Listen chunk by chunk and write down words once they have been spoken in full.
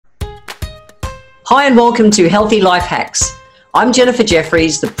Hi and welcome to Healthy Life Hacks. I'm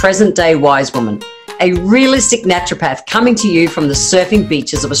Jefferies, the present-day wise woman, a realistic naturopath coming to you from the surfing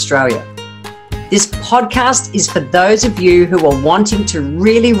beaches of Australia. This podcast is for those of you who are wanting to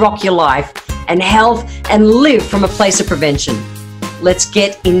really rock your life and health and live from a place of prevention. Let's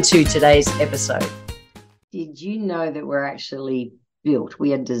get into today's episode. Did you know that we're actually built?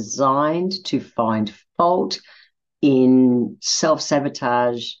 We are designed to find fault in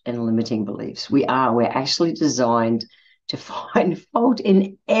self-sabotage and limiting beliefs. We're actually designed to find fault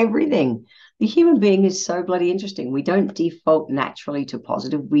in everything. The human being is so bloody interesting. We don't default naturally to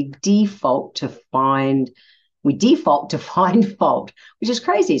positive. We default to find fault, which is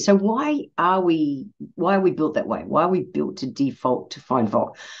crazy. So why are we built that way? Why are we built to default to find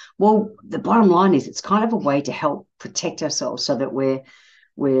fault? Well, the bottom line is it's kind of a way to help protect ourselves so that we're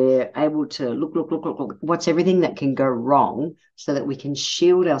able to look, what's everything that can go wrong so that we can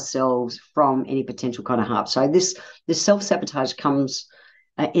shield ourselves from any potential kind of harm. So this self-sabotage comes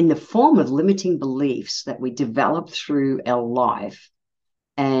in the form of limiting beliefs that we develop through our life,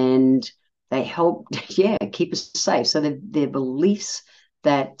 and they help, keep us safe. So they're beliefs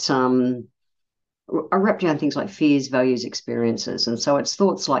that are wrapped around things like fears, values, experiences. And so it's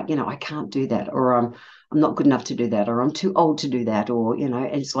thoughts like, I can't do that, or I'm not good enough to do that, or I'm too old to do that, or,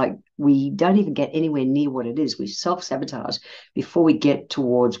 it's like we don't even get anywhere near what it is. We self-sabotage before we get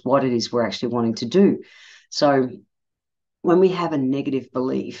towards what it is we're actually wanting to do. So when we have a negative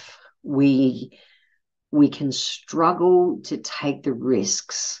belief, we can struggle to take the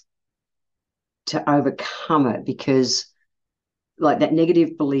risks to overcome it, because like that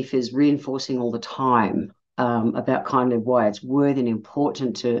negative belief is reinforcing all the time about kind of why it's worth and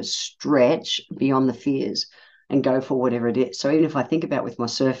important to stretch beyond the fears and go for whatever it is. So even if I think about with my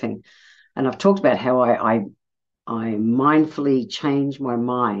surfing, and I've talked about how I mindfully change my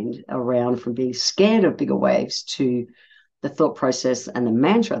mind around from being scared of bigger waves to the thought process and the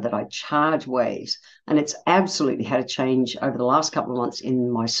mantra that I charge waves. And it's absolutely had a change over the last couple of months in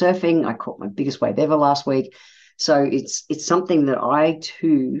my surfing. I caught my biggest wave ever last week. So it's something that I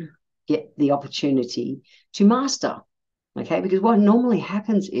too get the opportunity to master, okay? Because what normally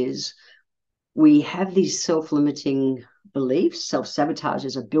happens is we have these self-limiting beliefs,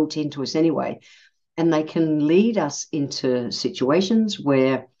 self-sabotages are built into us anyway, and they can lead us into situations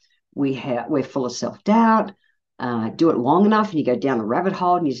where we're full of self-doubt. Do it long enough and you go down a rabbit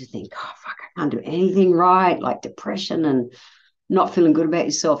hole and you just think, oh, fuck, I can't do anything right, like depression and not feeling good about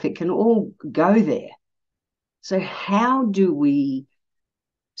yourself. It can all go there. So how do we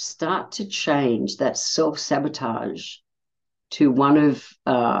start to change that self-sabotage to one of,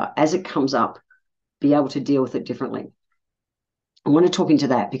 as it comes up, be able to deal with it differently? I want to talk into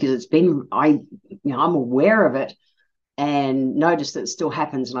that because I'm aware of it and notice that it still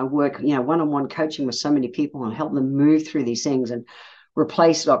happens. And I work, one-on-one coaching with so many people and help them move through these things and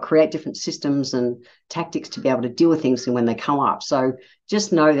replace or create different systems and tactics to be able to deal with things when they come up. So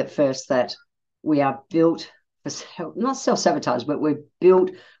just know that first that we are built for not self-sabotage, but we're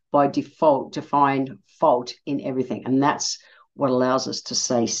built by default to find fault in everything. And that's what allows us to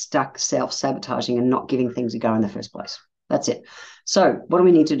stay stuck self-sabotaging and not giving things a go in the first place. That's it. So what do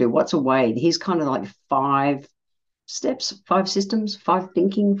we need to do? What's a way? Here's kind of like 5 steps, 5 systems, 5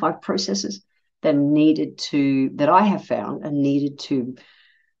 thinking, 5 processes that I have found are needed to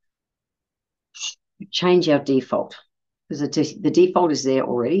change our default. Because the default is there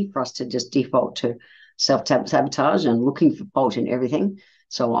already for us to just default to self-sabotage and looking for fault in everything.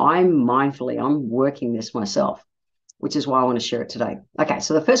 So I'm working this myself, which is why I want to share it today. Okay,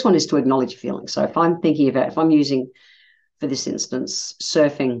 so the first one is to acknowledge feelings. So if I'm using, for this instance,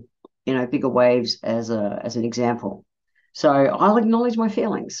 surfing, bigger waves as an example. So I'll acknowledge my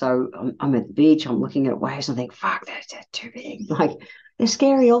feelings. So I'm at the beach, I'm looking at waves and I think, fuck, that's too big. Like, they're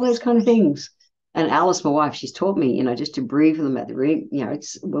scary, all those kind of things. And Alice, my wife, she's taught me, just to breathe them at the ring.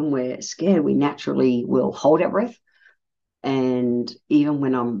 It's when we're scared, we naturally will hold our breath. And even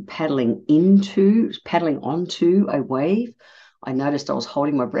when I'm paddling onto a wave, I noticed I was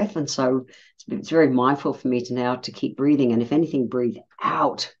holding my breath. And so it's very mindful for me to keep breathing. And if anything, breathe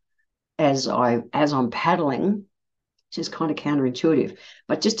out as I'm paddling, which is kind of counterintuitive,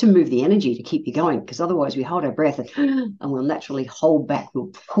 but just to move the energy to keep you going, because otherwise we hold our breath and we'll naturally hold back,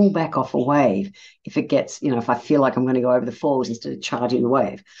 we'll pull back off a wave if it gets, if I feel like I'm going to go over the falls instead of charging the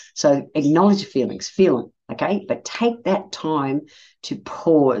wave. So acknowledge the feelings, feel them, okay? But take that time to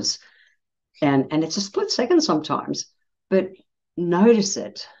pause, and it's a split second sometimes, but notice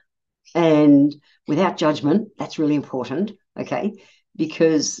it, and without judgment. That's really important, okay?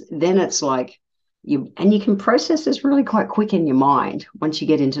 Because then it's like, you can process this really quite quick in your mind once you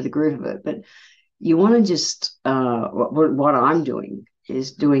get into the groove of it. But you want to just, what I'm doing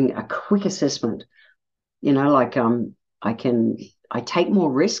is doing a quick assessment. Like I take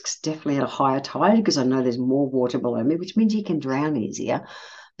more risks, definitely at a higher tide, because I know there's more water below me, which means you can drown easier,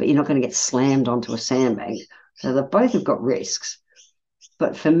 but you're not going to get slammed onto a sandbank. So they both have got risks.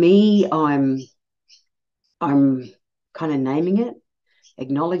 But for me, I'm kind of naming it,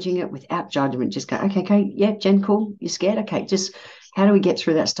 acknowledging it without judgment. Just go, okay, yeah, Jen, cool. You're scared? Okay, just how do we get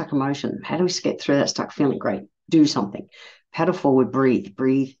through that stuck emotion? How do we get through that stuck feeling? Great. Do something. Paddle forward,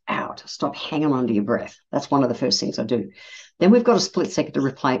 breathe out. Stop hanging on to your breath. That's one of the first things I do. Then we've got a split second to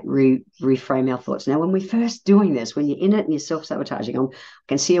reframe our thoughts. Now, when we're first doing this, when you're in it and you're self-sabotaging, I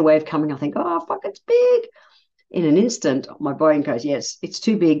can see a wave coming. I think, oh, fuck, it's big. In an instant, my brain goes, yes, it's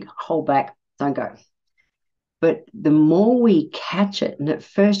too big. Hold back. Don't go. But the more we catch it, and at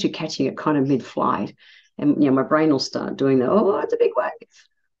first you're catching it kind of mid-flight, and my brain will start doing the, oh, it's a big wave.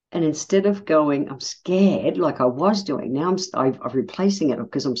 And instead of going, I'm scared, like I was doing, now I'm replacing it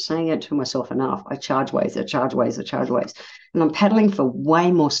because I'm saying it to myself enough. I charge waves, I charge waves, I charge waves. And I'm paddling for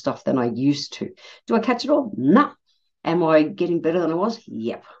way more stuff than I used to. Do I catch it all? No. Am I getting better than I was?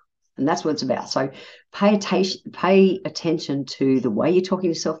 Yep. And that's what it's about. So pay attention to the way you're talking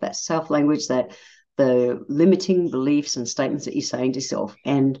to yourself, that self-language, that the limiting beliefs and statements that you're saying to yourself,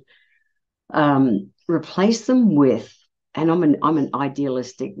 and replace them with, and I'm an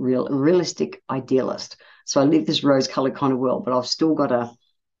idealistic, realistic idealist. So I live this rose-colored kind of world, but I've still got a,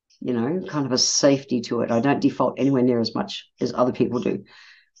 kind of a safety to it. I don't default anywhere near as much as other people do.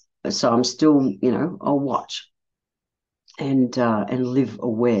 So I'm still, I'll watch and live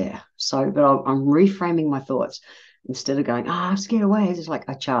aware. So, but I'm reframing my thoughts instead of going, I'm scared away. It's like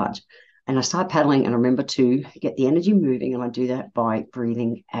I charge. And I start paddling, and I remember to get the energy moving, and I do that by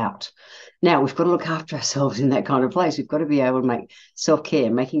breathing out. Now, we've got to look after ourselves in that kind of place. We've got to be able to make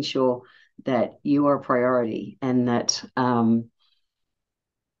self-care, making sure that you are a priority, and that, I've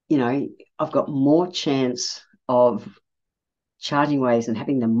got more chance of charging waves and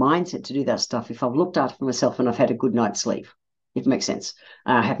having the mindset to do that stuff if I've looked after myself and I've had a good night's sleep, if it makes sense.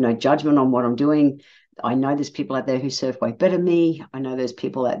 I have no judgment on what I'm doing. I know there's people out there who surf way better than me. I know there's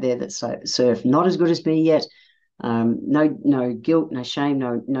people out there that surf not as good as me yet. No guilt, no shame,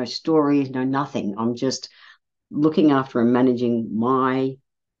 no stories, no nothing. I'm just looking after and managing my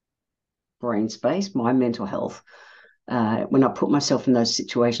brain space, my mental health. When I put myself in those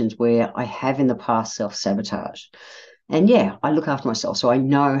situations where I have in the past self-sabotage. And yeah, I look after myself. So I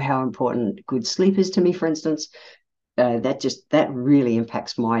know how important good sleep is to me, for instance. That really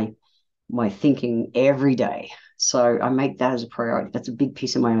impacts my thinking every day. So I make that as a priority. That's a big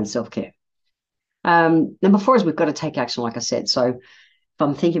piece of my own self-care. Number 4 is we've got to take action, like I said. So if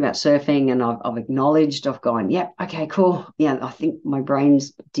I'm thinking about surfing and I've acknowledged, I've gone, yeah, okay, cool. Yeah, I think my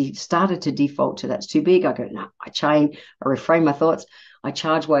brain's started to default to that's too big. I go, no, I change, I reframe my thoughts, I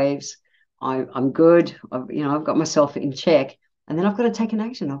charge waves, I'm good. I've got myself in check. And then I've got to take an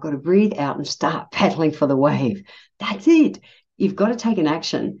action. I've got to breathe out and start paddling for the wave. That's it. You've got to take an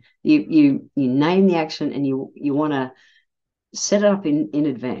action. You name the action, and you want to set it up in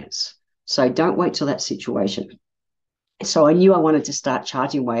advance. So don't wait till that situation. So I knew I wanted to start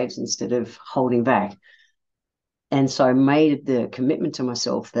charging waves instead of holding back. And so I made the commitment to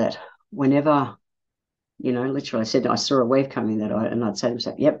myself that whenever, literally I said, I saw a wave coming and I'd say to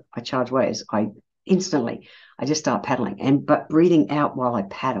myself, yep, I charge waves. I just start paddling, but breathing out while I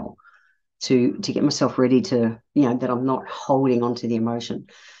paddle to get myself ready to, that I'm not holding on to the emotion.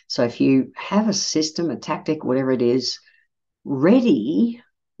 So if you have a system, a tactic, whatever it is, ready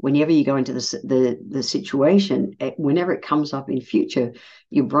whenever you go into the situation, whenever it comes up in future,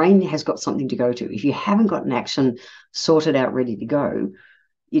 your brain has got something to go to. If you haven't got an action sorted out, ready to go,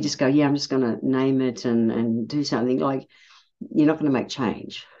 you just go, yeah, I'm just going to name it and do something. Like, you're not going to make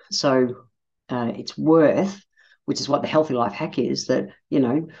change. So it's worth, which is what the healthy life hack is, that,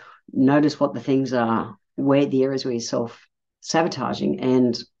 notice what the things are, where the areas where you're self-sabotaging,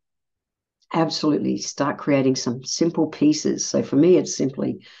 and absolutely start creating some simple pieces. So for me, it's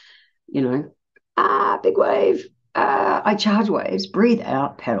simply, big wave, I charge waves, breathe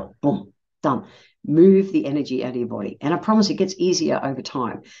out, paddle, boom, done. Move the energy out of your body. And I promise it gets easier over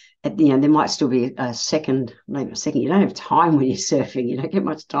time. There might still be a second, maybe a second. You don't have time when you're surfing. You don't get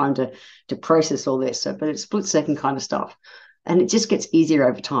much time to process all this. But it's split second kind of stuff. And it just gets easier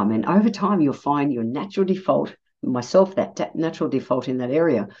over time. And over time, you'll find your natural default, myself, that natural default in that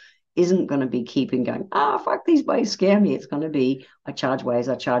area isn't going to be keeping going, fuck, these waves scare me. It's going to be, I charge waves,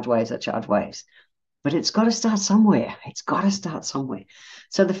 I charge waves, I charge waves. But it's got to start somewhere. It's got to start somewhere.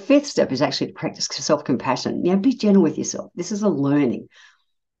 So the 5th step is actually to practice self-compassion. Be gentle with yourself. This is a learning.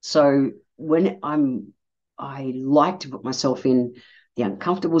 So I like to put myself in the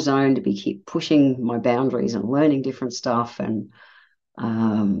uncomfortable zone, to keep pushing my boundaries and learning different stuff.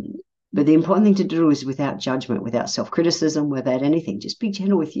 But the important thing to do is without judgment, without self-criticism, without anything. Just be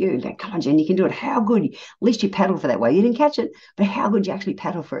gentle with you and go, come on, Jen, you can do it. How good? At least you paddled for that way. You didn't catch it, but how good you actually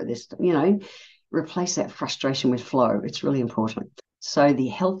paddle for this, replace that frustration with flow. It's really important. So the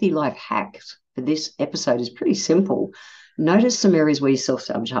healthy life hacks for this episode is pretty simple. Notice some areas where you're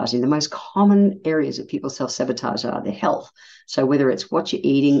self-sabotaging. The most common areas that people self-sabotage are their health. So whether it's what you're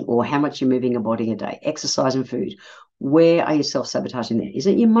eating or how much you're moving your body a day, exercise and food, where are you self-sabotaging there? Is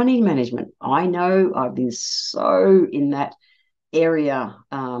it your money management? I know I've been so in that area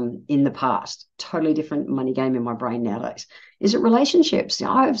in the past. Totally different money game in my brain nowadays. Is it relationships?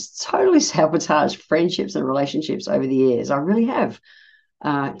 I've totally sabotaged friendships and relationships over the years. I really have.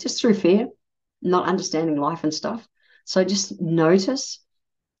 Just through fear, not understanding life and stuff. So just notice,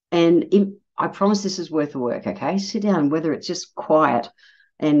 and I promise this is worth the work, okay? Sit down, whether it's just quiet,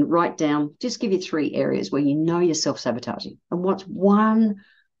 and write down, just give you 3 areas where you know you're self-sabotaging. And what's one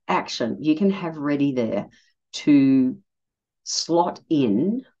action you can have ready there to slot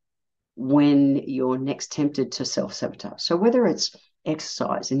in when you're next tempted to self-sabotage. So whether it's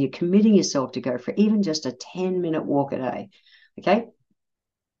exercise and you're committing yourself to go for even just a 10-minute walk a day, okay?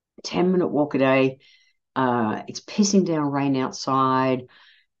 10-minute walk a day. It's pissing down rain outside.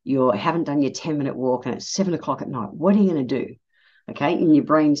 You haven't done your 10-minute walk and it's 7 o'clock at night. What are you going to do? Okay, and your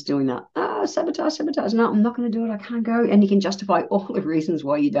brain's doing that. Sabotage. No, I'm not going to do it. I can't go. And you can justify all the reasons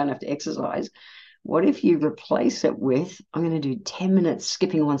why you don't have to exercise. What if you replace it with, I'm going to do 10 minutes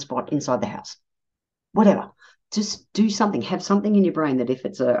skipping one spot inside the house? Whatever. Just do something. Have something in your brain that if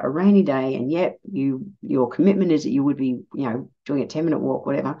it's a rainy day and yet your commitment is that you would be, doing a 10-minute walk,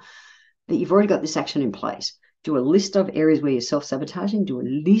 whatever, that you've already got this action in place. Do a list of areas where you're self-sabotaging. Do a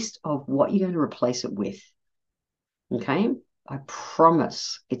list of what you're going to replace it with. Okay? I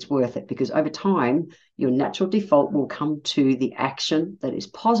promise it's worth it, because over time, your natural default will come to the action that is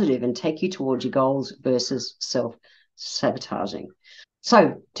positive and take you towards your goals versus self-sabotaging.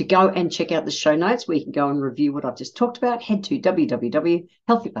 So to go and check out the show notes where you can go and review what I've just talked about, head to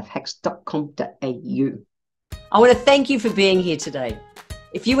www.healthylifehacks.com.au. I want to thank you for being here today.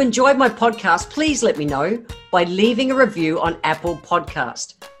 If you enjoyed my podcast, please let me know by leaving a review on Apple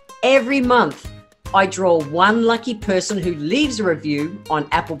Podcast. Every month, I draw one lucky person who leaves a review on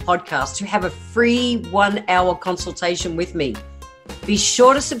Apple Podcasts to have a free 1-hour consultation with me. Be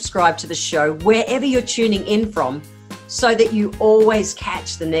sure to subscribe to the show wherever you're tuning in from so that you always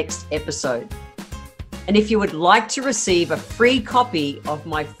catch the next episode. And if you would like to receive a free copy of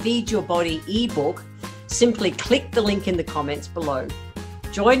my Feed Your Body ebook, simply click the link in the comments below.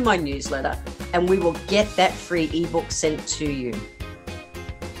 Join my newsletter and we will get that free ebook sent to you.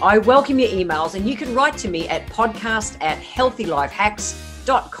 I welcome your emails and you can write to me at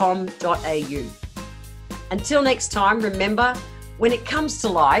podcast@healthylifehacks.com.au. Until next time, remember, when it comes to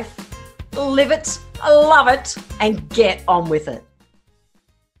life, live it, love it, and get on with it.